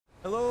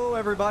Hello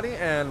everybody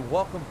and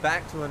welcome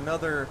back to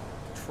another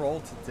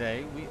patrol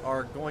today. We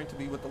are going to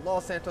be with the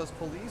Los Santos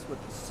Police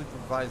with the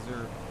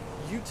Supervisor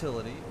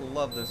Utility.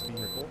 Love this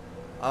vehicle.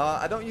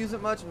 I don't use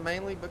it much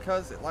mainly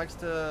because it likes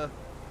to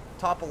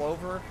topple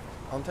over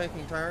on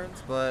taking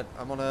turns, but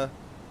I'm going to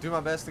do my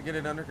best to get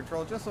it under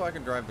control just so I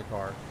can drive the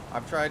car.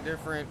 I've tried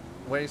different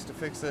ways to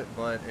fix it,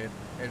 but it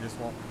just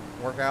won't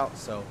work out.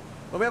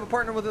 But we have a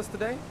partner with us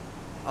today.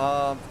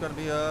 It's going to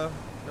be an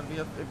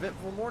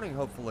eventful morning,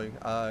 hopefully.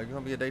 It's going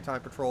to be a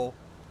daytime patrol.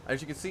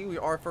 As you can see, we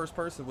are first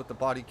person with the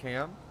body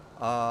cam.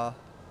 I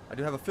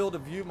do have a field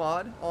of view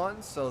mod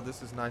on, so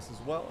this is nice as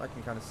well. I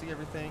can kind of see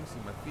everything, see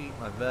my feet,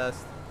 my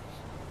vest.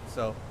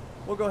 So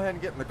we'll go ahead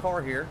and get in the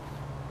car here.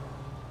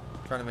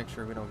 Trying to make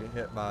sure we don't get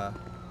hit by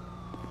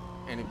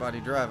anybody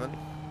driving.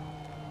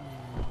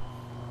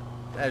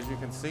 As you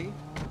can see,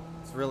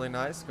 it's really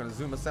nice. Going to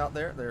zoom us out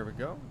there. There we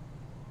go.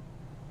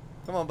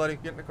 Come on, buddy,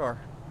 get in the car.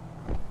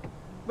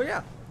 But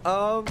yeah,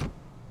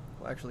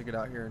 we'll actually get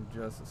out here in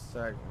just a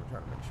second. We're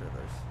trying to make sure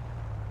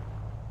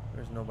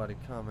there's nobody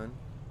coming.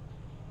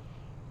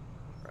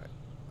 Right,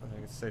 I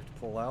think it's safe to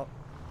pull out.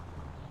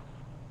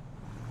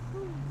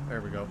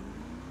 There we go.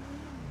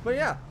 But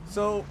yeah,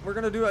 so we're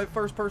gonna do a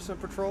first-person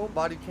patrol,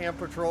 body cam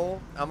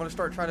patrol. I'm gonna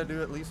start trying to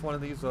do at least one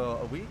of these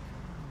a week.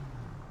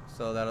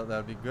 So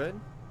that'll be good.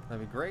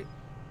 That'd be great.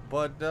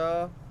 But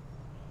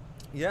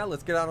yeah,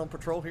 let's get out on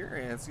patrol here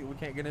and see what we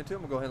can't get into.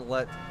 I'm gonna go ahead and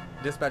let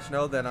dispatch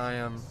know that I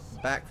am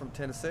back from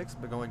 10 to 6,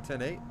 but going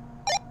 10-8.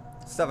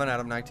 7 out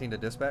of 19 to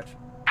dispatch.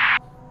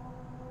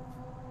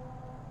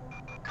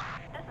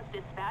 This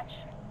is dispatch.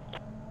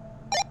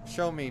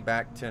 Show me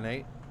back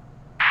 10-8.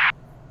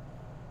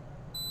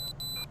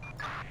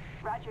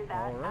 Roger that.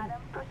 All right.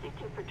 Adam, proceed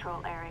to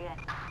patrol area.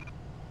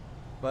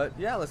 But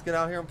yeah, let's get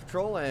out here on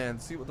patrol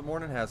and see what the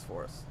morning has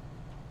for us.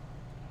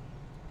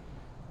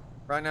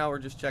 Right now we're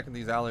just checking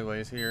these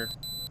alleyways here.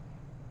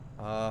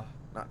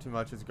 Not too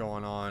much is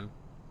going on.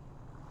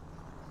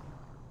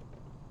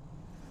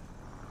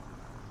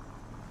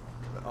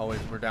 But always,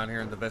 we're down here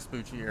in the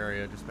Vespucci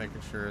area, just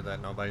making sure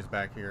that nobody's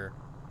back here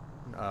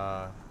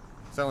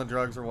selling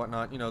drugs or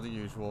whatnot. You know, the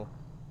usual.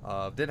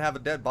 Did have a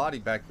dead body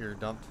back here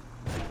dumped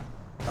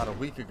about a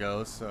week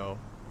ago, so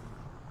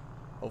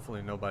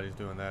hopefully nobody's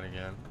doing that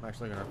again. I'm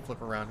actually gonna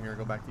flip around here and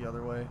go back the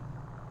other way.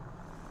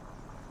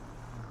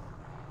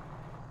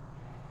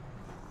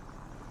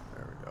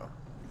 There we go.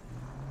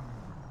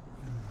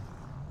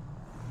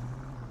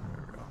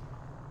 There we go.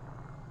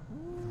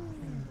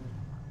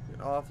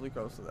 Get awfully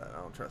close to that.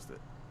 I don't trust it.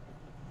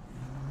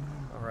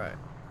 Alright.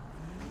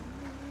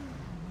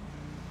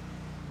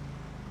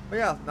 But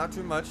yeah, not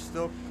too much.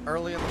 Still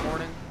early in the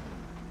morning.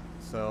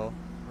 So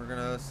we're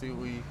gonna see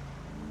what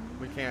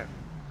we can't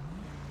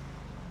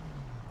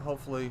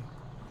hopefully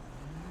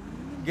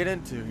get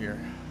into here.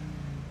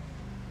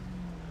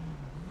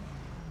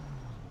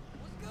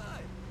 What's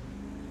good?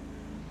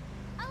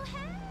 Oh,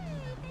 hey!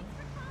 Thanks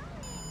for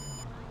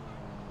calling.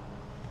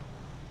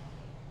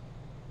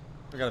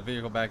 We got a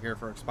vehicle back here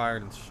for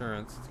expired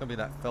insurance. It's gonna be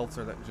that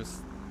Feltzer that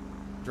just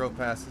drove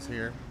past us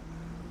here.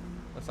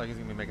 Looks like he's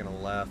gonna be making a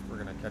left. We're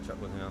gonna catch up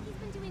with him. He's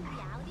been doing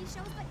reality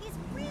shows, but he's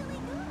really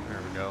good. There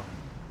we go.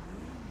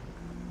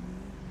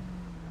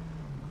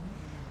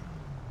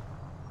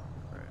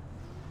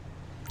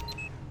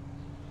 Alright.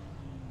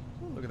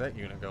 Look at that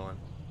unit going.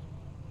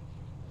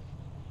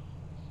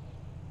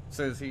 As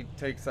soon as he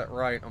takes that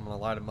right, I'm gonna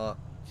light him up.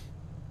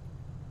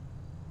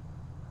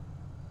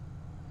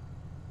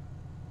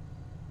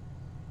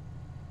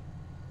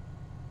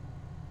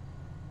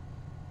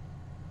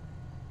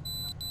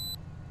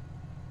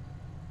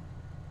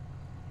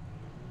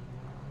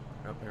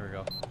 Oh, here we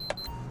go.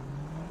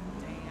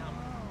 Damn.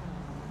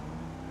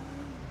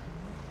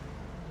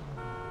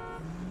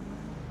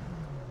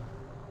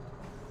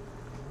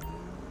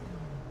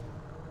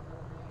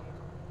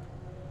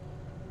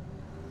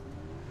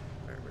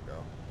 There we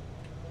go.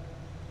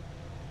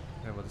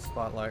 And with the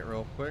spotlight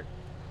real quick.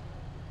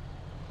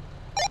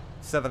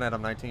 7 out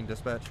of 19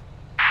 dispatch.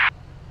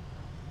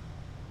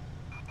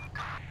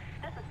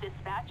 This is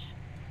dispatch.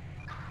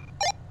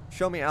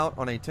 Show me out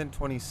on a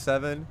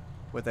 1027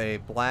 with a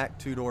black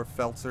two-door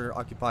Feltzer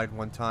occupied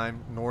one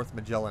time, North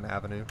Magellan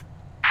Avenue.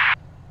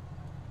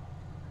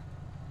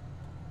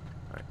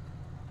 Alright.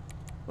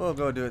 We'll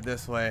go do it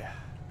this way.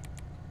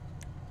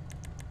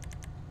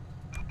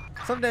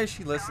 Some days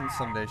she listens,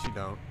 some days she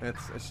don't.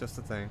 It's just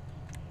a thing.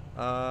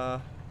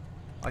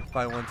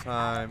 Occupy one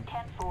time.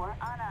 10-4 on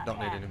a Don't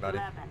need anybody.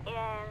 11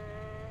 in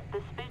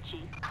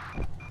Vespucci.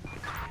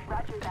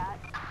 Roger that.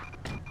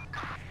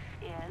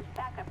 Is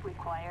backup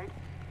required.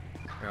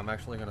 Here, I'm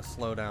actually going to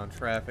slow down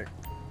traffic.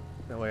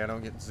 That way I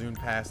don't get zoomed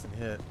past and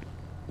hit.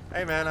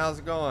 Hey man, how's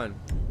it going?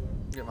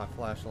 Get my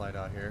flashlight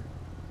out here.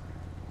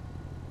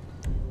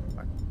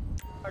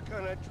 Are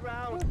gonna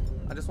drown.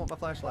 I just want my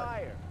flashlight.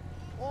 Fire.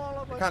 All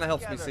of It us kind of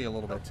helps me together. see a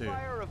little bit The too.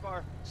 fire of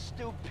our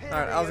stupidity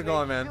Alright, how's it and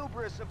going, the man?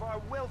 hubris of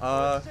our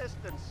willful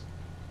existence.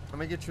 Let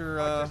me get your,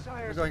 Our go desires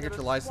ahead and are get your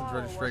gonna license,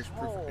 swallow us registration,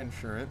 proof whole. of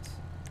insurance.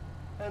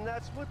 And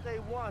that's what they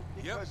want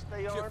because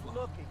they aren't Kifla.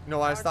 looking. You know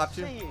why I aren't stopped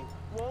you? seeing.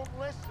 won't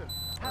listen.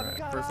 Have Alright,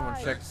 got first I'm gonna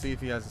eyes. check to see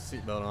if he has a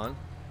seatbelt on.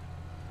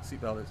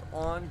 Seatbelt is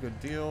on, good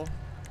deal.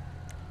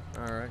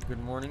 Alright, good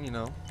morning, you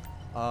know.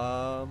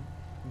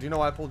 Do you know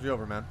why I pulled you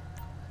over, man?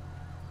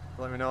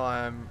 Let me know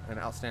I'm an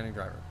outstanding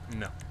driver.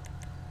 No.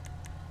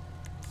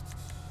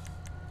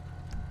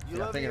 You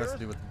Yeah, I love think it the has to Earth?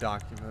 do with the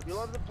documents. You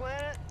love the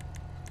planet?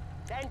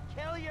 Then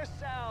kill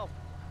yourself.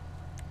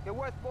 You're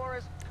worth more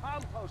as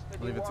compost I than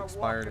believe you it's are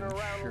expired walking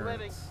around living.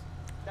 insurance.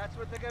 That's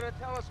what they're gonna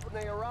tell us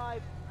when they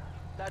arrive.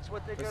 That's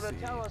what they're Let's gonna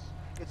see. tell us.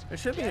 It's It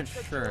should be get the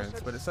insurance, juice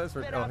and but it says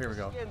we're- spit oh, out here we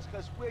the go. skins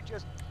 'cause we're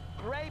just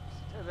grapes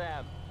to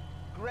them.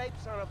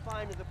 Grapes on a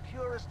vine of the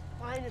purest,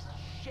 finest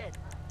shit.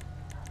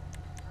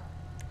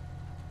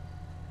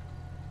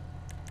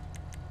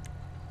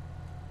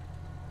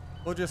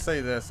 We'll just say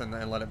this and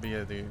let it be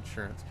the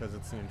insurance because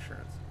it's the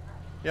insurance.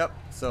 Yep.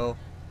 So,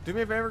 do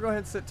me a favor. Go ahead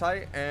and sit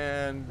tight,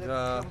 and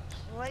The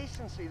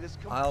complacency, this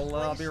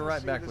I'll be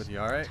right back this with you.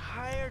 All right.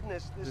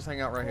 Tiredness, this Just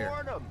hang out right here.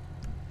 boredom.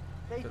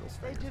 They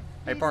Fiddlesfingers. Hey,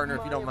 defeated partner, if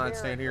you my don't mind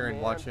staying here America,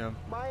 and watch man. him.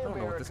 My I don't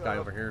know what this guy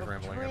over here is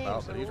America of rambling about,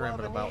 dreams but he's and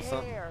rambling love about and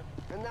something. hair,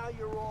 and now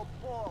you're all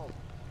bald.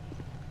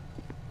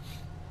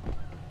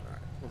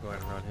 Alright, we'll go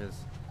ahead and run his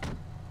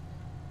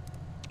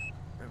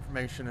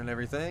information and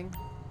everything.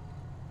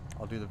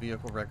 I'll do the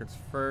vehicle records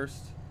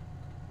first.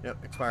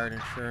 Yep, expired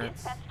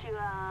insurance. Dispatch to,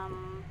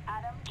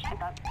 Adam,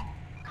 check up.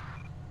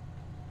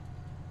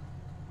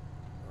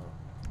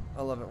 Oh,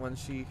 I love it when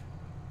she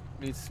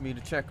needs me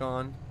to check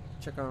on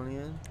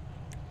in.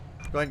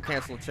 Go ahead and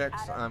cancel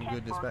checks. Adam, I'm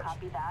good, 10-4, dispatch.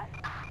 copy that.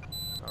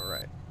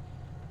 Alright.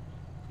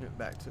 Get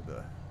back to the...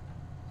 Here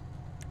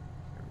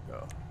we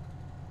go.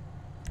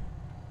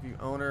 View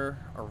owner,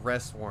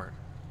 arrest warrant.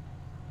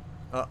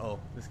 Uh-oh,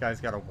 this guy's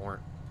got a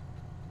warrant.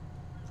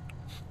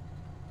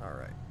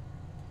 Alright.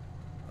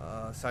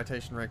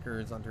 Citation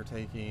records,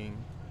 undertaking.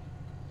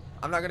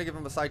 I'm not going to give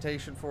him a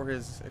citation for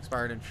his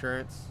expired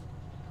insurance.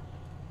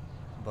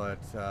 But,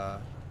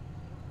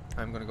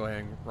 I'm going to go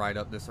ahead and write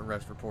up this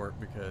arrest report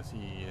because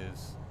he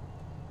is...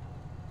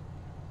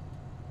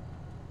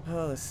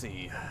 Oh, let's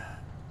see.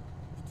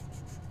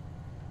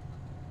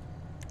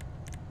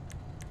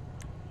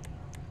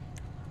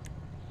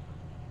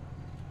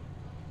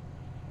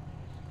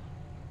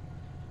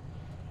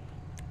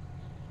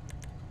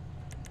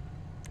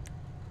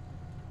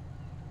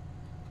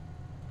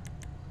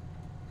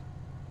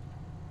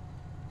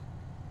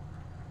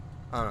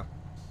 I don't know.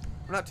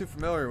 I'm not too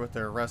familiar with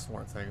their arrest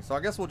warrant thing, so I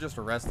guess we'll just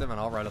arrest him and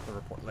I'll write up the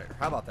report later.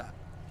 How about that?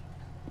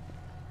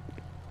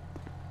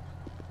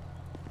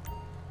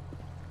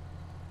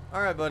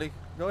 Alright, buddy.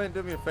 Go ahead and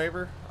do me a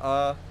favor.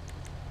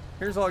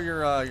 Here's all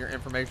your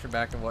information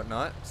back and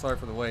whatnot. Sorry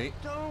for the wait.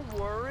 Don't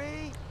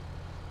worry.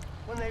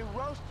 When they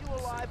roast you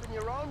alive in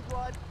your own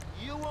blood,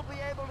 you will be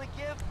able to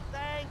give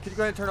thanks. Could you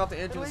go ahead and turn off the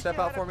At engine and least step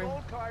you out had for a me?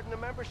 gold card and a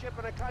membership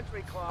in a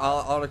country club.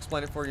 I'll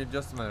explain it for you in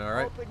just a minute,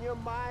 alright? Open your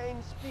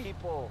minds,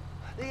 people.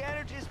 The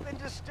energy's been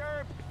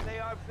disturbed. They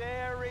are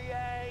very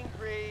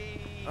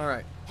angry.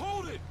 Alright.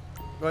 Hold it!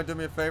 Go ahead and do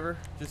me a favor.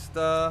 Just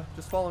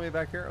follow me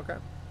back here, okay?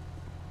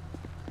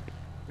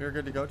 You're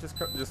good to go.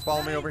 Just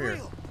follow me over here.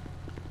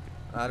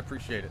 I'd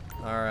appreciate it.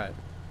 Alright.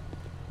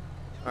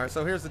 Alright,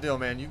 so here's the deal,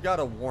 man. You've got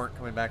a warrant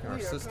coming back in our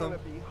We are system. gonna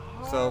be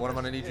So what I'm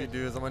going to need you to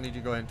harvested. do is I'm going to need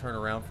you to go ahead and turn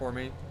around for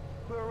me.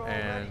 We're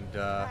already and,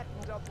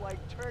 fattened up like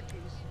turkeys,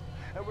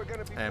 and we're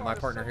gonna be and part my of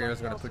partner here is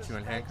somebody gonna put you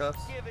in else's handcuffs.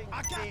 Thanksgiving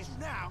I got feast. you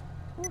now!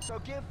 So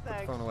give Put the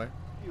thanks, phone away.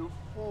 you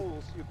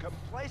fools, you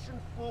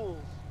complacent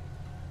fools,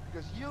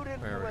 because you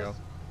didn't There we go.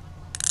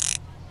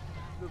 listen.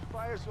 The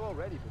fire's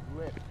already been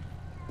lit.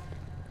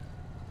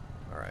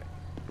 Alright.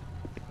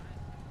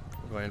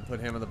 We'll go ahead and put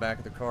him in the back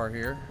of the car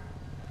here.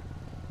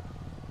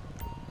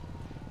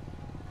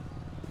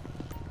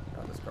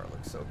 God, this car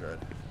looks so good.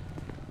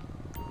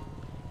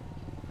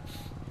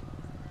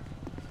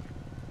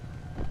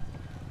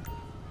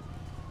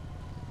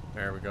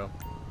 There we go.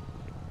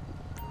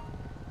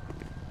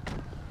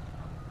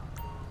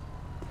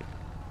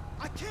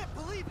 I can't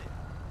believe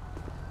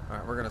it!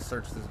 Alright, we're gonna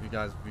search this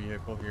guy's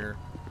vehicle here.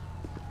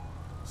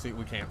 See what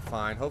we can't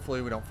find.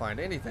 Hopefully we don't find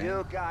anything.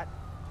 You got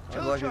two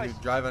I'd like you choices.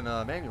 to drive in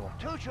a manual.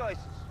 Two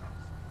choices.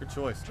 Good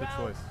choice, good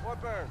Drown choice. or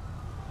burn.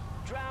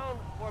 Drown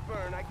or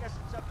burn. I guess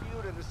it's up to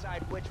you to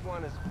decide which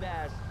one is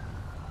best.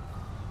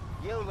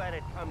 You let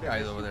it come to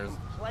Guy's this, over you there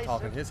complacent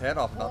talking his head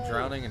off about fool.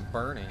 drowning and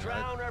burning. Right?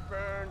 Drown or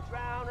burn,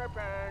 drown or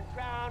burn,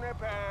 drown or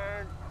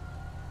burn.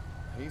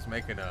 He's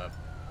making a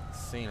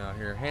scene out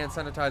here. Hand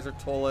sanitizer,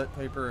 toilet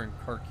paper, and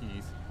car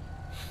keys.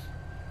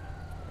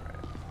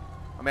 Alright.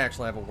 I may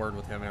actually have a word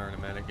with him here in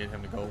a minute, get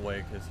him to go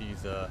away, because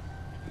he's, There's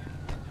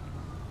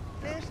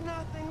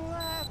nothing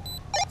left.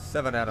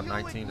 7 out of You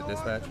 19 to ignored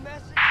dispatch. the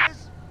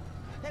messages.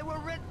 They were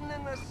written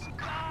in the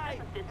sky,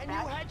 and you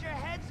had your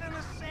heads in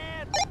the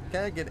sand.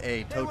 Can I get a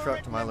They tow were truck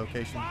to written my in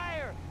location?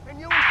 Fire, and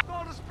you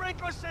installed a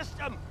sprinkler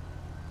system.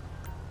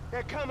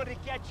 They're coming to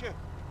get you.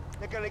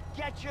 They're gonna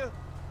get you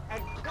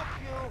and cook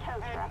you Tow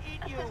and truck.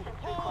 eat you Assistance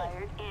whole.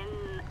 required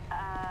in,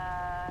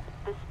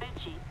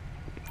 Lspdfr.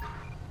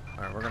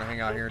 Alright, we're gonna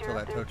hang out here until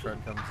that tow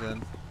truck comes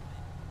in.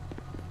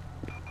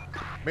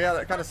 But yeah,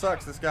 that kind of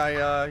sucks. This guy,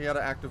 he had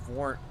an active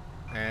warrant,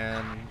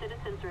 and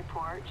Citizens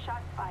report.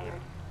 Shots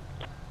fired.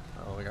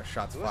 oh, we got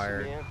shots Listen,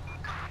 fired. man.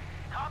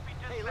 Copy,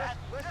 Hey,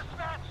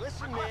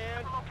 listen,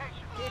 man.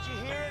 Can't you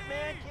hear it,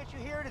 man? Can't you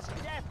hear it? It's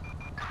death.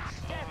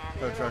 It's death.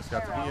 Tow man. truck's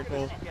got the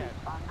vehicle.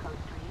 On code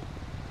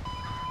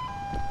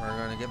 3. We're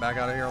gonna get back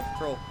out of here on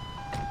patrol.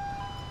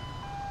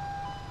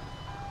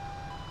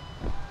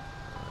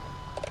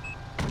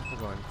 We'll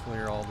go ahead and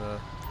clear all the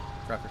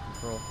traffic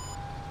control.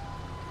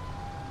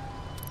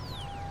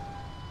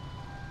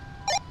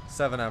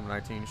 7 out of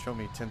 19. Show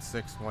me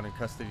 10-6, one in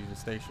custody to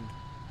station.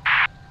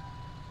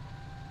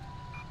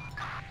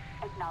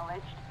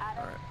 Acknowledged.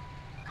 Adam. Alright.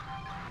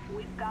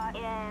 We've got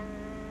in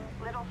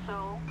Little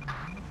Seoul.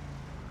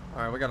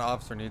 Alright, we got an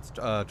officer needs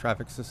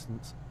traffic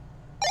assistance.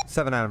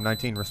 7 out of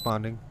 19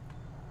 responding.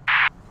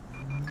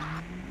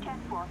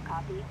 10-4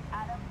 copy.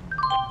 Adam.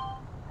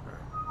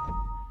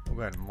 We'll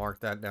go ahead and mark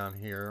that down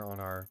here on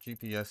our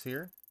GPS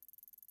here.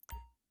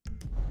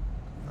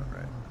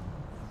 Alright.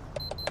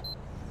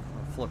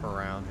 I'll flip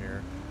around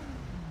here.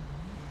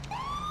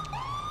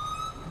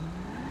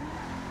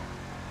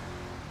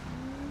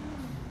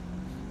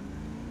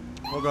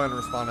 We'll go ahead and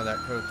respond to that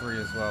code 3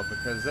 as well,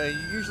 because they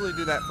usually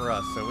do that for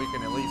us, so we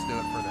can at least do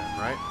it for them,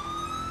 right?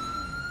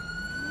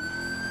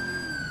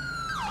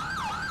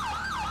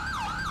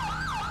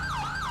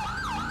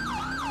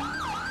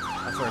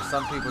 I swear,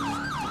 some people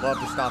just love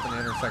to stop in the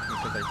intersection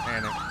because they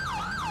panic.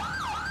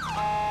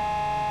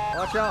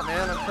 Watch out,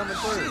 man, I'm coming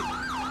through.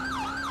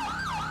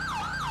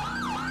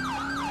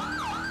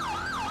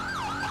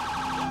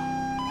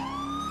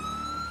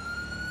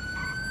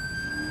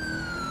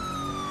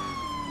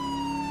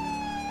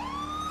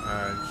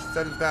 Alright, she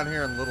said it's down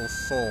here in Little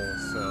Seoul,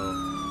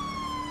 so...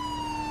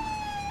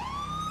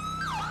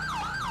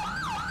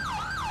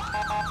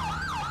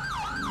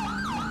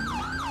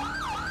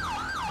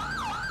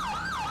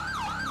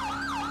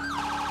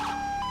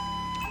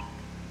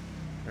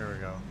 There we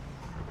go.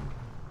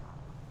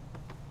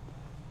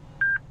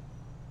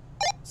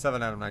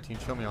 7 out of 19,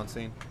 show me on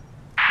scene.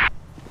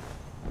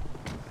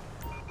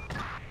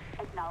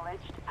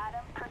 Acknowledged.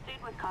 Adam,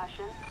 proceed with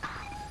caution.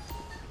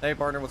 Hey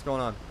partner, what's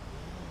going on?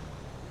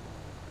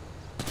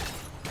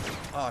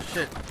 Oh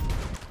shit.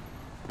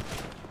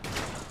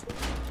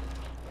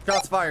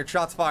 Shots fired,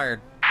 shots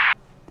fired.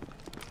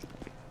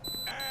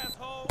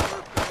 Asshole!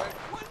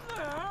 What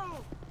the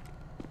hell?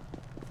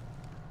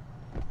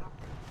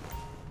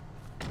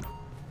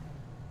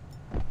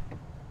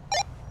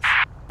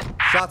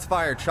 Shots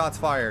fired, shots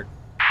fired.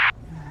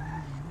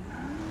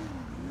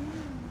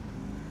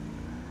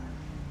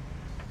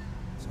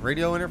 Some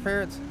radio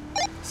interference?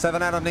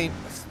 7 out of 19.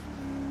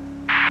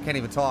 I can't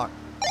even talk.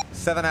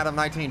 7 out of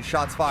 19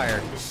 shots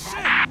fired.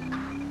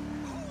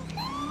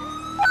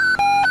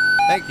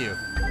 Thank you.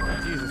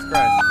 Jesus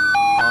Christ.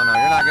 Oh no,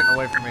 you're not getting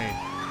away from me.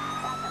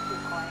 Backup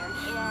required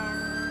in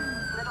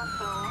Little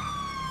Seoul.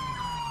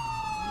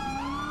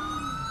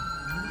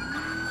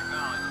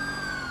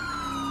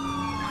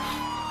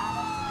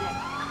 Adam 6.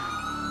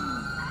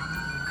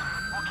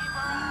 We'll keep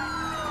our eyes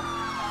peeled.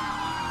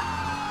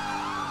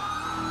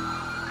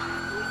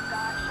 We've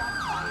got shots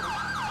fired.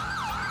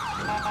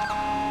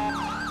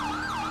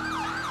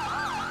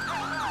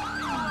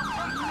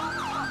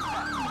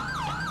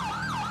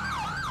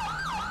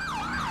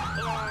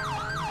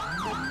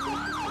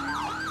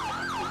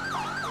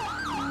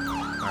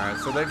 Alright,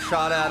 so they've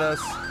shot at us.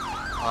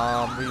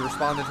 We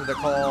responded to the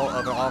call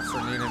of an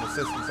officer needing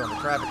assistance on the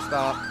traffic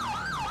stop.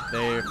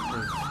 They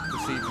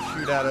proceeded to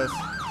shoot at us.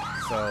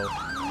 So,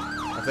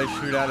 if they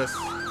shoot at us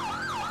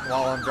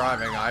while I'm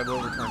driving, I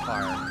will return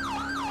fire.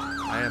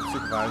 I am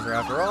supervisor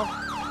after all.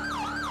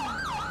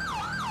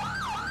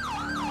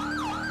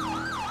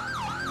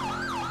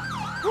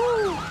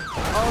 Woo!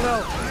 Oh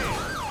no!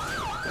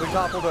 We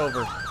toppled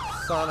over.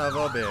 Son of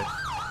a bitch.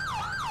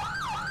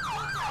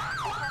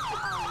 Attention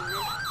all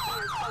units.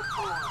 Clear code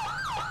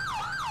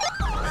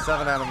 4.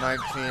 7 out of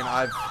 19.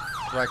 I've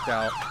wrecked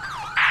out.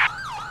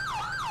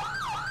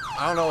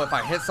 I don't know if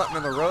I hit something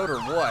in the road or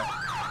what.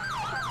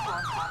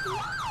 10-4 copy.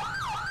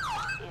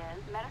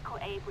 Is medical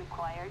aid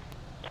required?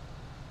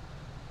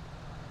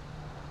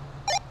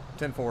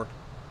 10-4.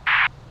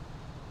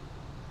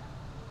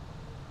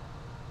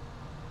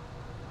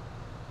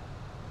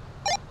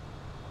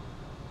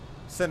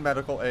 Send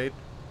medical aid.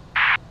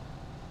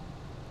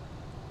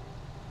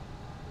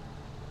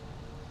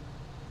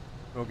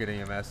 We'll get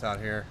EMS out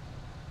here.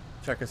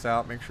 Check us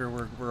out. Make sure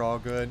we're all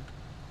good.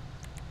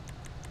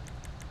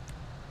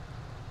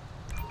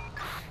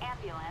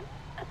 Ambulance.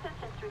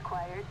 Assistance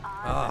required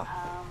on,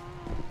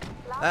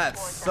 That Lspdfr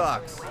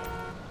sucks. freeway.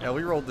 Yeah,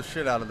 we rolled the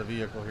shit out of the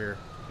vehicle here.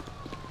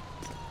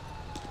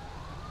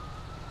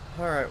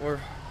 Alright, we're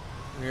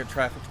gonna get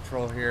traffic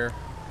control here.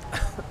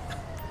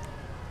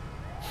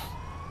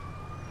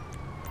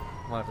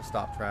 Might have to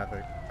stop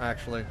traffic.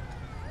 Actually,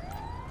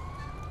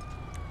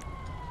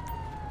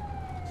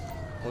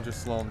 we'll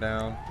just slow them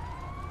down.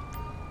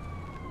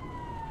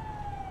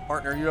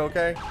 Partner, you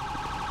okay?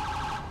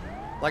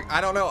 Like,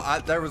 I don't know. I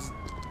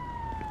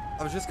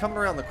was just coming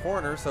around the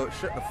corner, so it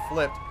shouldn't have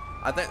flipped.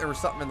 I think there was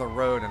something in the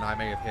road and I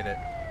may have hit it.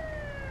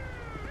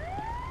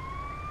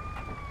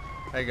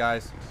 Hey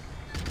guys.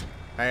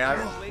 Hey,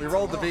 we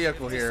rolled the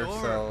vehicle here,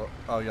 so...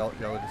 Oh, y'all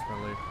are just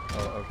gonna leave.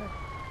 Oh, okay.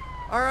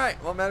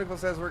 Alright, well, medical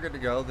says we're good to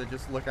go. They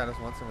just look at us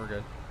once and we're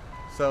good.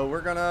 So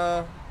we're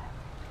gonna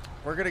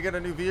get a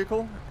new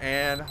vehicle,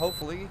 and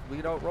hopefully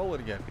we don't roll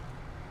it again.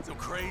 Some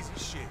crazy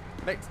shit.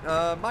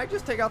 Might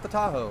just take out the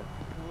Tahoe.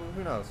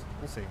 Who knows?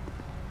 We'll see.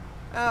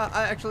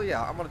 Actually,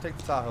 yeah, I'm gonna take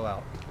the Tahoe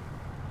out.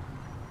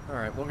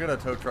 Alright, we'll get a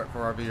tow truck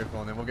for our vehicle,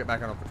 and then we'll get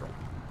back on patrol.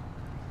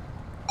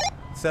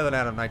 7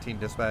 out of 19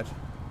 dispatch.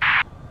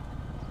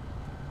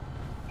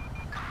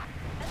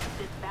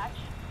 Dispatch.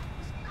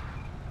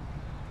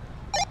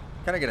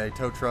 Can I get a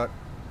tow truck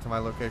to my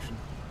location?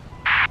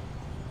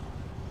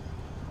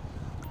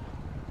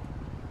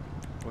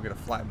 We'll get a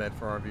flatbed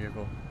for our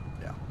vehicle.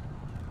 Yeah.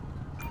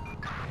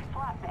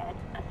 Flatbed.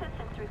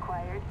 Assistance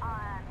required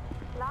on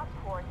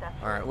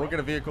Lspdfr. Alright, we'll get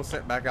a vehicle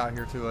sent back out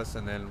here to us,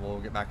 and then we'll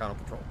get back on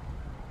patrol.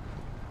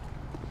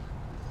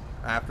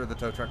 After the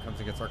tow truck comes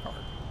and gets our car.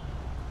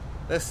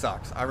 This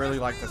sucks. I really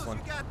like this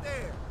one.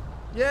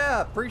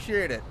 Yeah,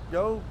 appreciate it.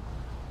 Go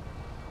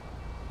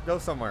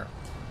somewhere.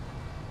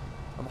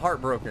 I'm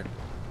heartbroken.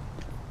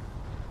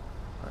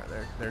 Alright,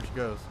 there she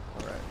goes.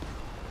 Alright.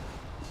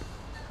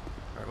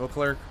 Alright, we'll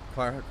clear.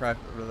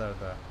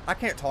 I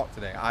can't talk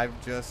today. I've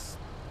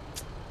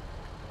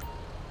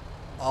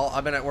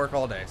been at work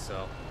all day,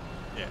 so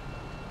yeah.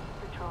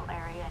 Patrol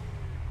area.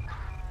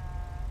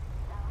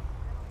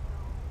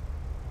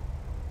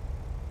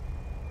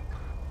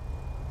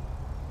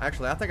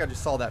 Actually, I think I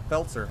just saw that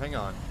Feltzer. Hang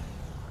on.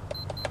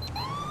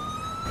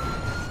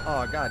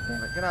 Oh, god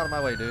damn it. Get out of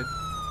my way, dude.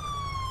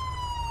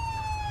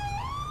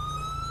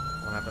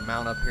 I'm gonna have to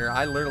mount up here.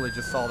 I literally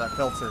just saw that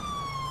Feltzer.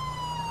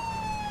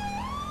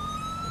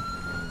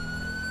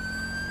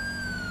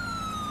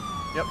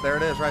 Yep, there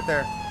it is, right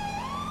there.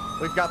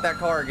 We've got that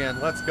car again.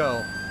 Let's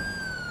go.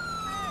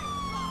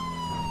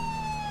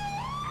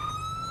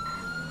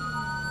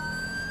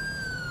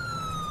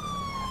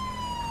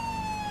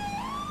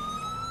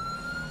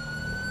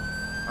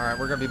 Alright,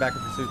 we're going to be back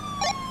in pursuit.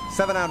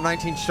 7 out of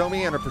 19, show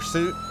me under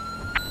pursuit. 10-4.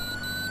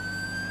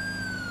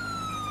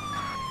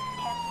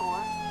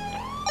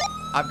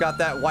 I've got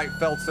that white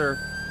Feltzer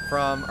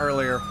from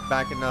earlier.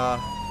 Back in,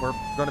 we're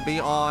going to be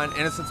on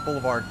Innocence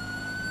Boulevard.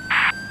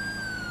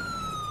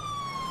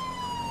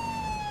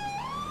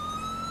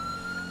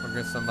 We'll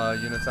get some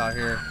units out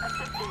here.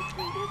 Assistance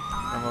needed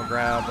I'm going to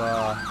grab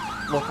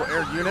local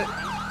air unit.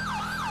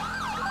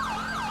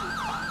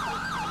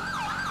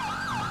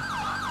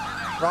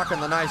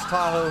 Rocking the nice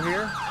Tahoe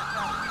here.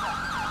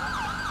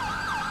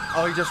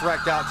 Oh, he just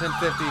wrecked out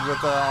 1050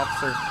 with the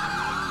officer.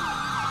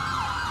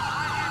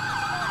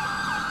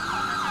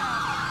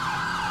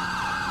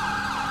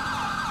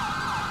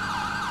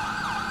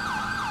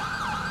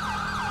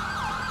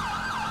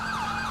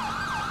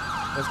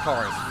 This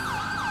car is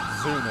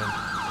zooming.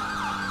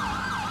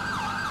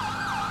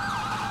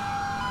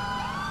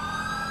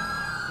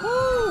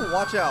 Woo!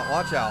 Watch out,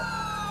 watch out.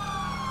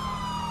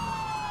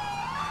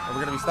 Are we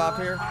going to be stopped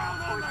here?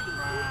 14.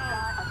 We've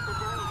got a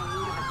civilian in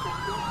need of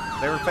assistance.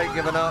 They were fake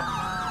giving up.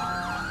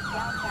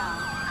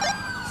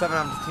 Downtown. 7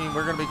 out of 15.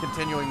 We're going to be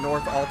continuing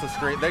north Alta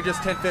Street. They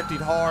just 1050'd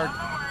hard.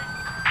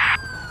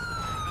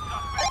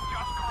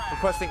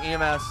 Requesting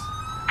EMS.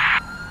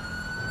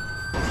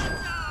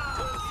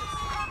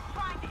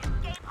 Trying to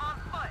escape on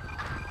foot.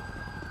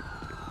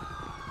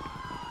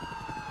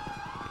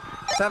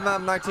 7 out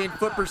of 19.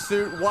 Foot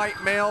pursuit.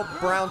 White male.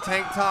 Brown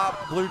tank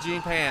top. Blue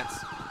jean pants.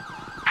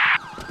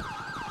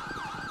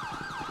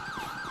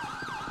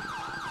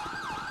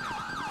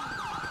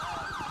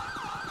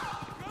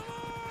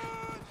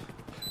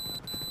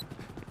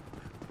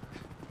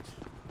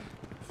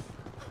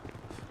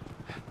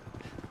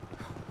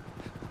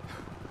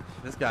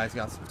 This guy's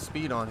got some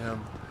speed on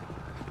him.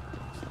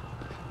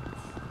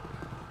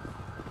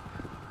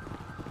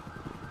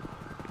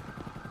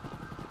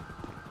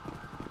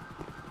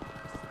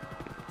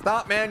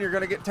 Stop, man, you're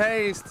gonna get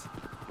tased.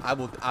 I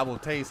will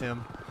tase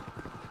him.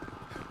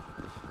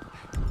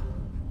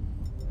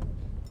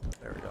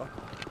 There we go.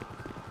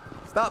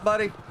 Stop,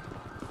 buddy.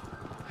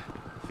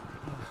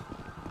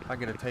 If I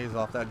get a tase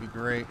off, that'd be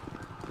great.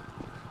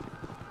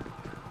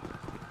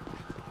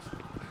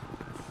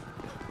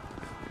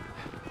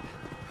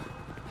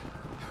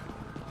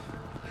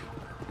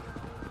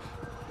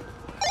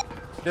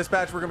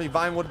 Dispatch, we're gonna be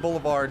Vinewood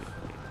Boulevard.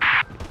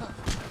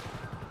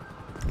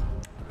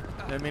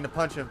 Didn't mean to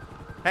punch him.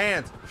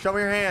 Hands! Show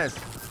me your hands!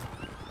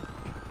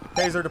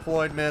 Taser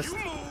deployed, missed.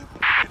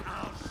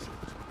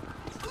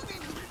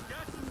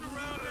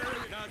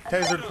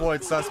 Taser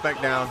deployed,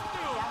 suspect down.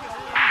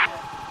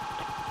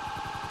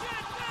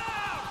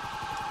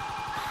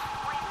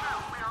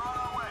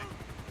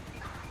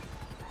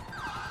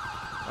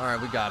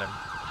 Alright, we got him.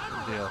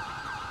 Good deal.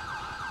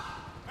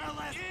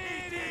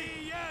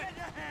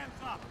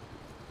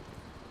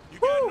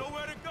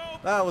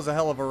 That was a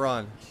hell of a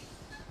run.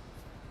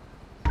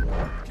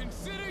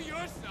 Consider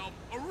yourself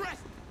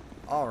arrested.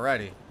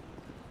 Alrighty.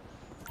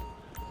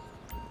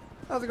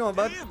 How's it going,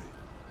 bud? Damn it.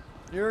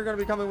 You're going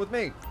to be coming with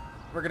me.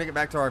 We're going to get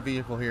back to our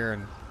vehicle here,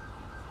 and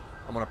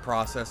I'm going to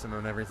process him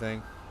and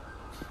everything.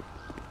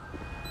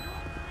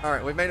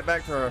 Alright, we made it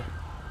back to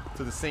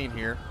the scene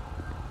here.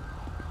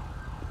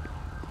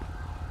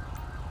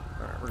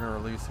 Alright, we're going to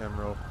release him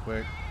real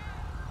quick.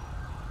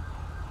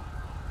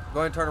 Go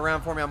ahead and turn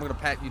around for me. I'm going to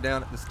pat you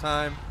down at this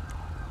time.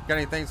 Got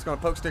anything that's going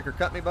to poke, stick, or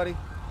cut me, buddy?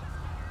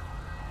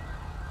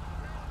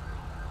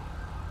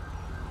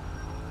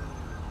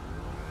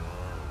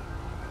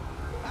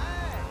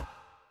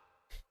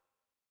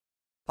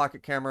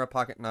 Pocket camera,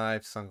 pocket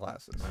knife,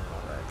 sunglasses.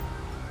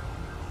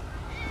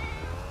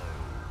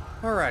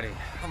 Alrighty,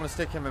 I'm going to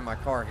stick him in my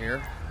car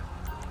here.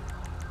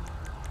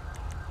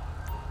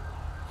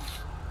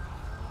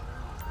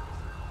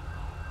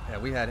 Yeah,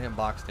 we had him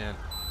boxed in.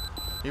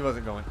 He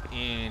wasn't going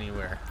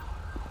anywhere.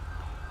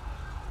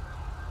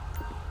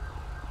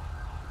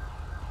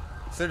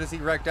 As soon as he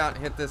wrecked out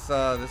and hit this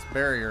this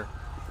barrier,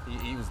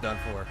 he was done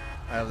for.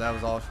 That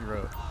was all she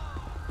wrote.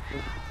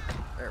 Oop,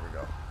 there we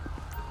go.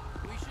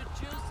 We should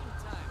chill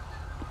sometime.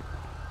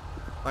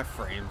 My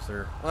frames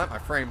are, well, not my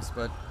frames,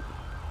 but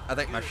I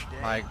think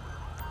my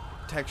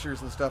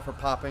textures and stuff are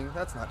popping.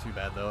 That's not too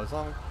bad though. As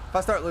long if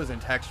I start losing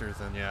textures,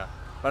 then yeah.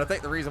 But I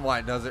think the reason why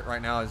it does it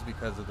right now is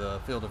because of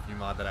the field of view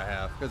mod that I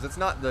have. Because it's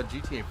not the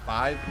GTA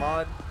 5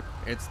 mod.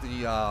 It's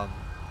the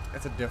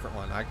it's a different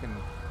one. I can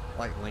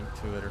like link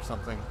to it or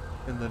something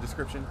in the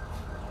description.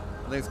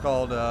 I think it's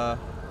called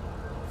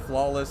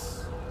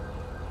Flawless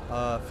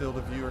Field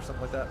of View or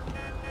something like that.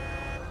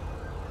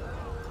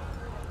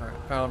 Alright,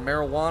 found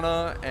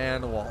marijuana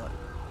and a wallet.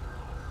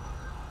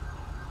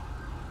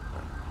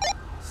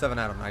 7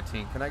 out of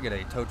 19. Can I get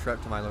a tow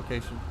truck to my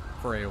location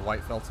for a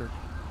white Feltzer?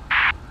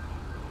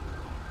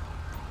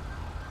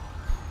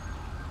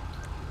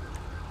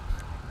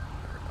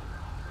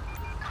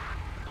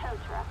 Tow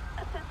truck.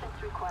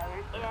 Assistance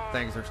required.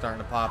 Things are starting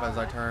to pop as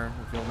I turn,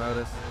 if you'll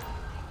notice.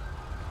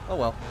 Oh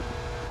well.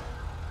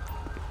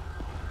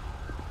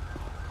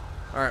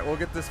 Alright, we'll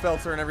get this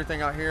Feltzer and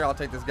everything out here. I'll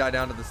take this guy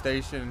down to the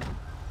station.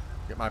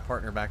 Get my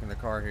partner back in the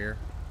car here.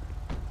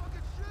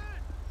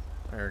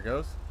 There it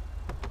goes.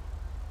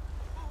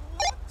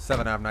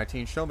 7 out of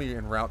 19. Show me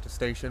en route to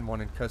station.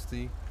 1 in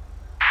custody.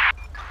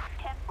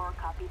 10-4,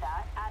 copy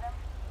that. Adam.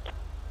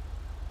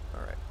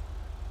 Alright.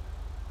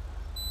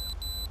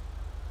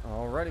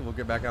 Alrighty, we'll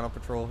get back out on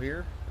patrol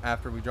here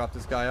after we drop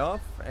this guy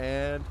off,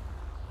 and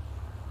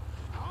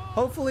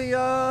hopefully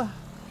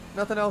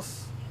nothing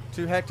else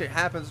too hectic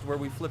happens where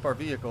we flip our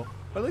vehicle.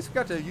 But at least we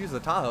got to use the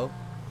Tahoe.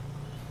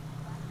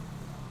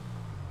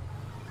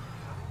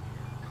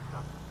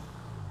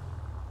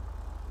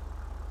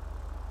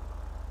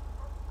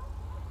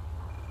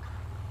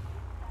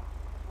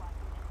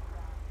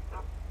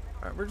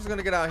 Alright, we're just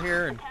gonna get out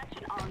here and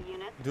Attention all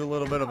units. do a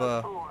little bit of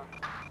a 4.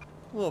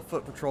 little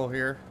foot patrol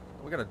here.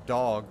 We got a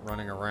dog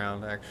running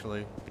around,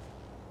 actually.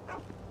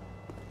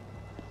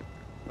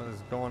 What is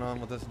going on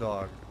with this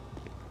dog?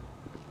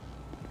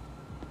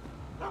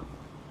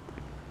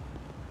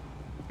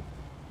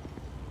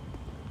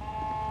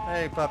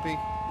 Hey, puppy.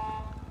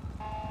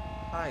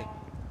 Hi.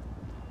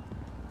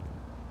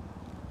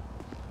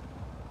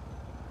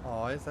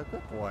 Oh, he's a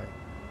good boy.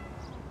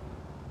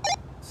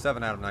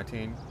 7 out of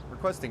 19.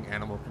 Requesting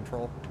animal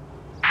control.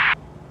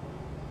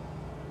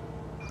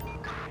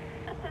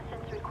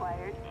 Assistance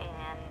required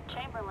in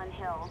Chamberlain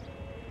Hills.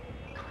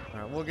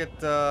 Alright, we'll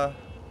get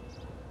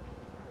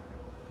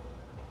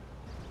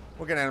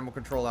animal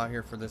control out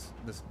here for this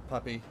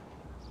puppy.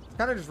 It's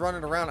kind of just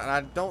running around, and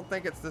I don't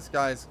think it's this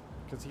guy's,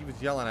 because he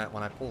was yelling at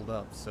when I pulled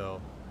up,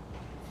 so.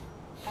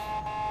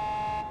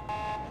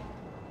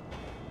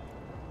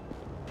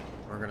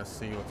 We're gonna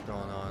see what's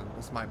going on.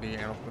 This might be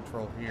animal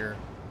control here.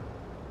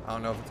 I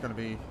don't know if it's gonna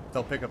be, if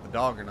they'll pick up the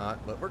dog or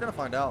not, but we're gonna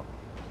find out.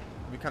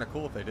 It'd be kind of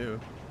cool if they do,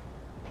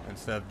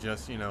 instead of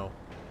just, you know,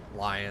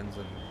 lions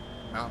and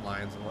mountain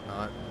lions and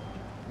whatnot,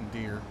 and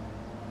deer.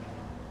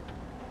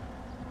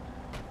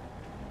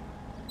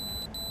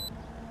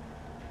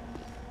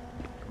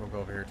 We'll go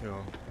over here to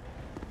him.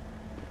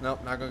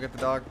 Nope, not gonna get the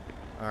dog.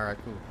 Alright,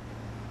 cool.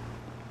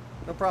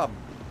 No problem.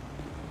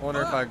 I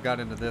wonder if I got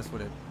into this,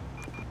 would it?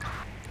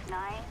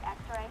 9,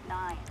 X-ray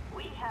 9.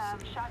 We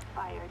have shots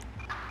fired.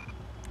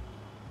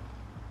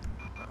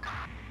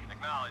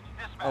 Acknowledge.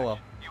 Oh well.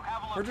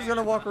 We're just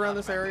gonna walk around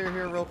this area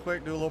here real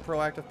quick, do a little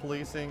proactive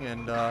policing,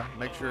 and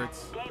make sure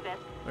Davis.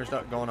 there's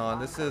nothing going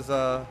on. This is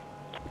a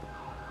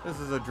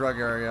drug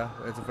area.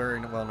 It's very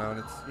well known.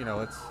 It's, you know,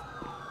 it's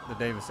the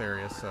Davis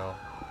area, so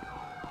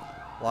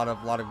a lot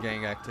of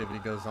gang activity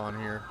goes on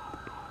here.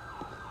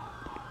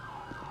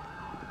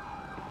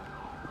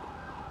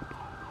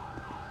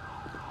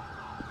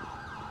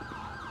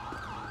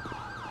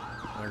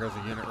 There goes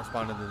a unit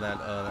responding to that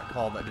that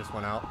call that just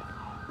went out.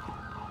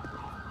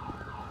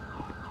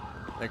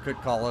 They could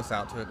call us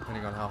out to it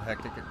depending on how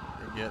hectic it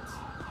gets.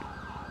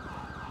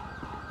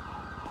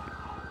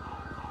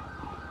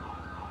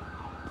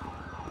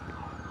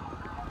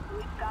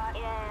 We've got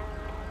in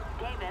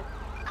Davis.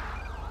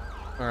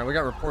 Alright, we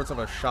got reports of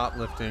a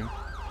shoplifting.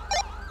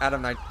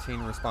 Adam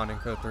 19 responding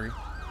code 3.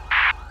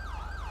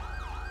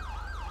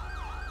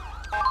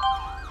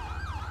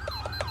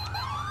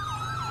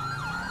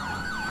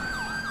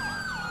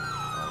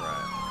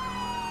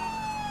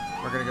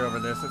 We're gonna get over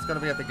this. It's gonna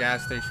be at the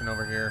gas station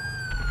over here.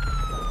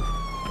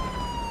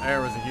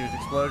 There was a huge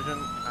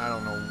explosion. I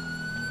don't know.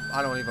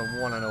 I don't even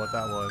want to know what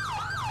that was.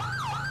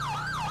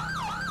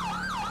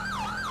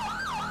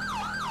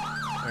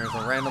 There's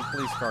a random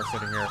police car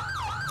sitting here.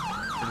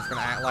 We're just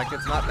gonna act like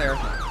it's not there.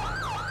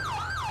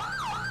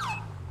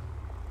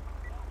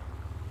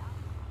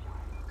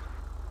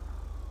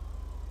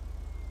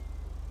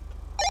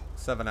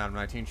 7 out of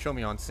 19. Show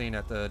me on scene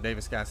at the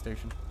Davis gas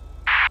station.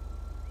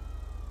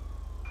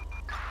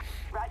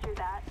 Roger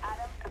that.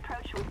 Adam,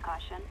 approach with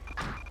caution.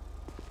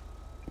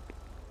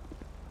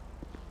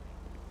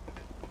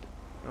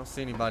 I don't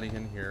see anybody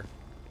in here.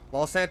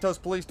 Los Santos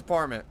Police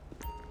Department.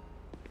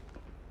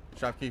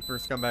 Shopkeeper,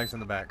 scumbags in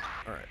the back.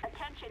 Alright.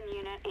 Attention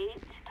Unit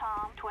 8,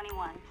 Tom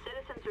 21.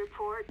 Citizens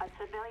report a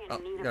civilian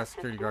in need of got a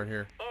security guard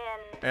here.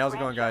 in Hey, how's it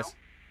going, Rancho. guys?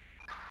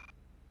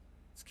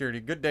 Security.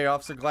 Good day,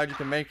 officer. Glad you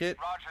can make it.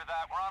 Roger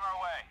that. We're on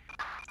our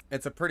way.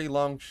 It's a pretty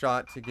long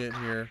shot to get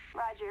here.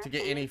 Roger. To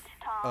get 8, any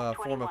Tom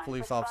form 21. of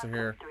police Respond officer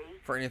here code 3.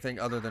 for anything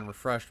other than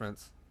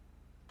refreshments.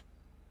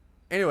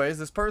 Anyways,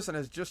 this person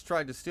has just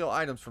tried to steal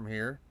items from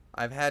here.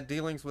 I've had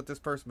dealings with this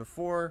person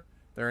before.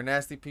 They're a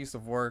nasty piece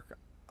of work,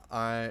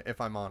 if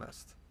I'm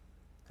honest.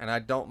 And I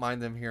don't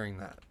mind them hearing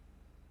that.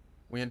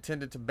 We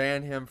intended to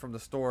ban him from the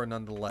store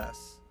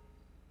nonetheless.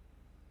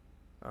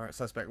 Alright,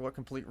 suspect. What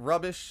complete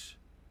rubbish?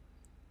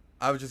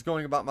 I was just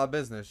going about my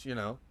business, you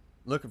know,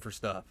 looking for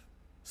stuff.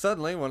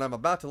 Suddenly, when I'm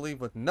about to leave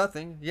with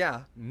nothing,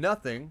 yeah,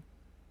 nothing,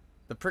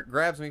 the prick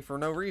grabs me for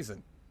no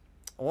reason.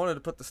 I wanted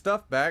to put the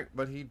stuff back,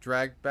 but he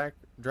dragged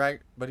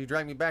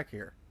me back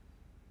here.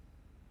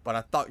 But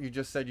I thought you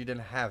just said you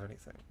didn't have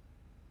anything.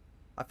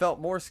 I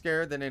felt more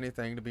scared than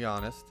anything, to be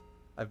honest.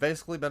 I've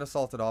basically been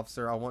assaulted,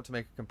 officer. I want to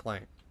make a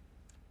complaint.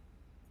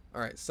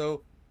 Alright,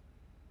 so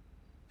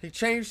he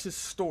changed his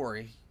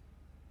story.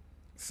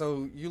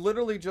 So you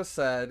literally just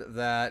said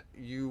that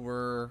you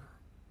were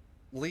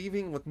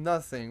leaving with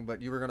nothing,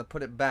 but you were going to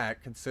put it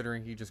back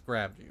considering he just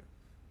grabbed you.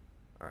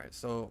 Alright,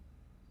 so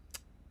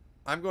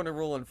I'm going to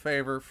rule in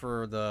favor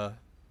for the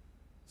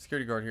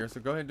security guard here. So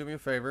go ahead and do me a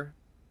favor.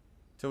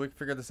 Till we can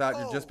figure this out.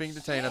 You're just being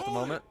detained at the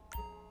moment.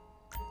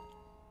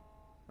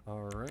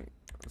 Alright.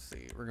 Let's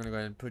see. We're going to go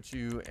ahead and put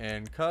you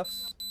in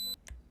cuffs.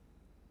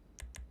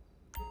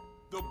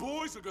 The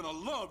boys are gonna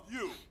love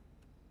you.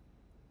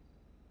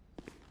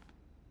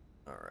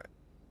 Alright.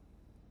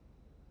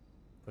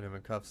 Put him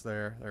in cuffs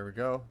there. There we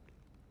go.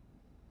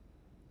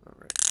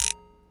 Alright.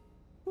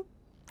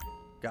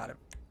 Got him.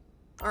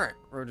 Alright.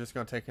 We're just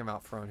going to take him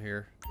out front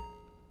here.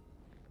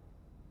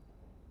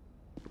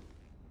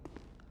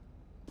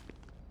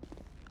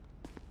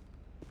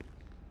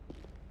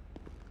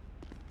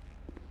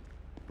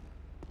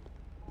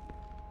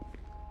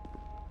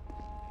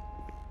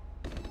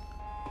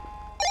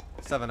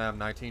 Seven out of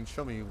 19.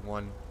 Show me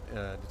one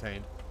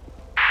detained.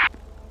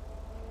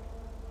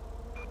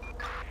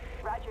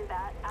 Roger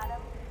that.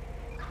 Adam.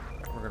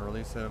 We're going to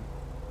release him.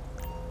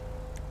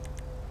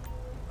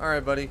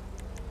 Alright, buddy.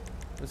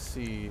 Let's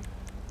see.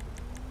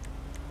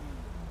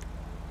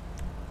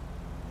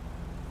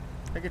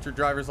 Can I get your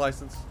driver's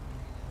license?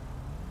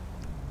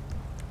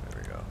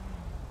 There we go.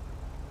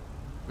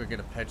 We'll get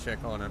a pet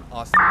check on an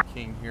Austin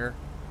King here.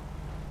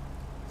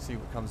 See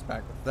what comes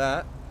back with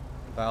that.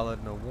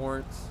 Valid, no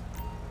warrants.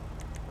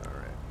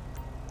 Alright.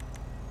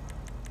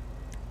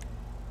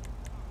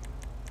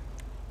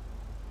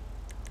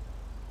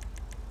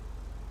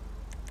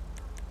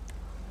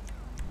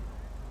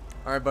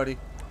 Alright, buddy.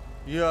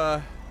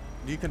 You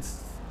can,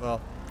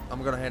 well, I'm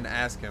gonna go ahead and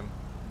ask him,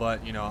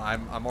 but you know,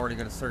 I'm already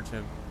gonna search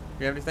him.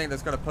 You have anything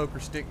that's gonna poke or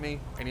stick me?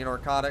 Any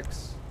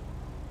narcotics?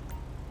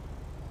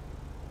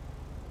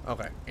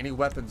 Okay. Any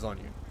weapons on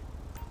you?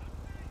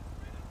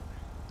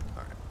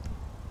 Alright.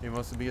 He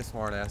wants to be a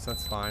smartass,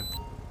 that's fine.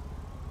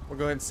 We'll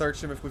go ahead and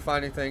search him. If we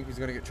find anything, he's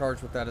gonna get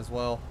charged with that as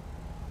well.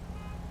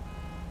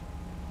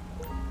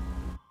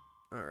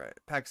 Alright.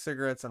 Pack of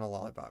cigarettes and a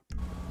lollipop.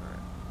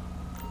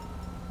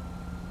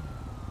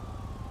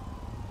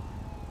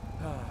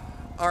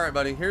 Alright,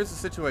 buddy, here's the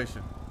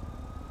situation.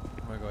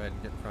 I'm gonna go ahead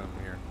and get in front of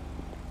him here.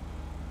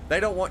 They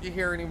don't want you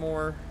here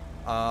anymore.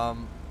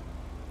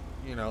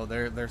 You know,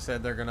 they're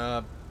said they're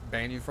gonna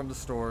ban you from the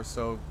store,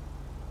 so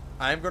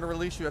I am gonna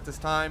release you at this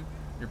time.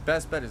 Your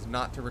best bet is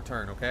not to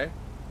return, okay?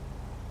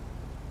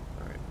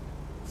 Alright.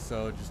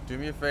 So just do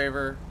me a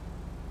favor.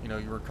 You know,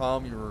 you were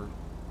calm, you were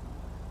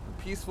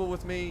peaceful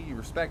with me, you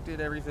respected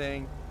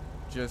everything.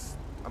 Just,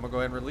 I'm gonna go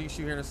ahead and release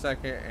you here in a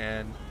second,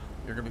 and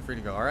you're gonna be free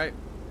to go, alright?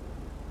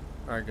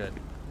 Alright, good.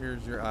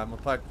 Here's your, I'm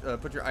gonna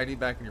put your ID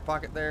back in your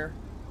pocket there.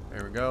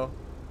 There we go.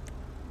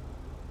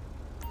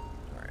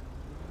 Alright.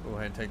 Go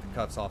ahead and take the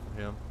cuffs off of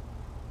him.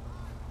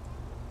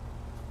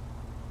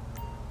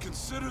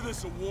 Consider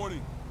this a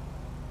warning.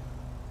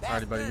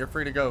 Alrighty, buddy, you're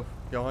free to go.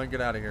 Go ahead and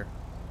get out of here.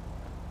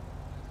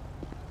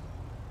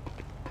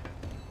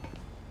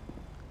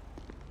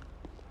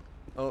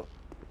 Oh.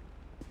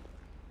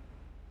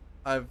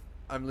 I'm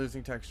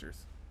losing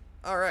textures.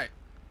 Alright.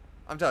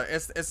 I'm telling you,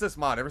 it's this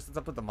mod. Ever since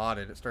I put the mod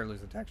in, it started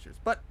losing textures.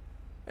 But,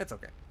 it's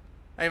okay.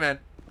 Hey, man.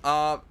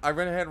 I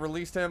went ahead and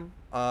released him.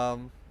 Not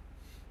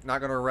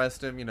gonna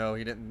arrest him. You know,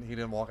 he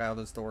didn't walk out of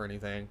the store or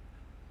anything.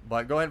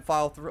 But go ahead and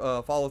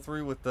follow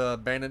through with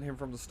banning him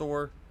from the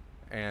store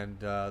and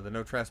the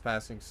no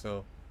trespassing.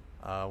 So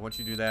once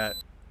you do that,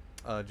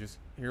 just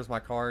here's my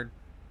card.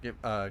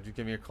 Just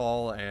give me a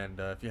call, and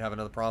if you have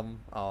another problem,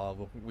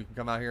 we can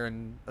come out here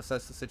and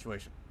assess the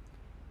situation.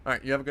 All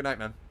right, you have a good night,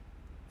 man.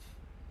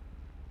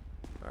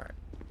 All right.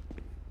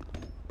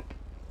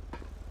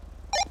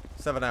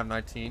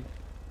 7M19.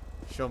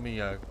 Show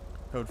me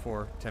code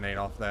 4 10-8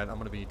 off that. I'm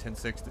gonna be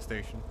 10-6 to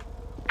station.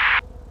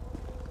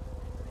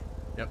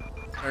 Yep.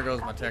 There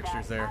goes my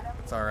textures there.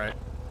 It's all right.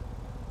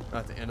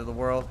 Not the end of the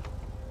world.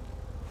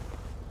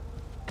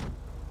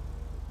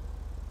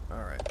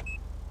 All right.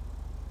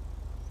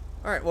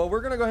 All right. Well,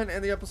 we're gonna go ahead and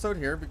end the episode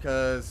here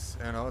because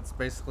you know it's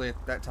basically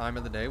at that time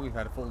of the day. We've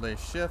had a full day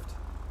shift.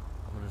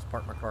 I'm gonna just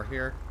park my car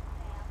here.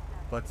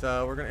 But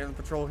we're gonna end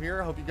the patrol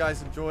here. I hope you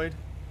guys enjoyed.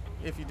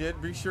 If you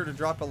did, be sure to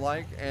drop a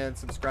like and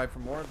subscribe for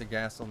more. The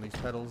gas on these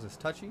pedals is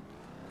touchy.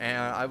 And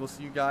I will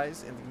see you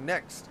guys in the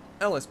next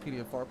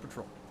Lspdfr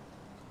patrol.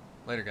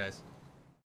 Later, guys.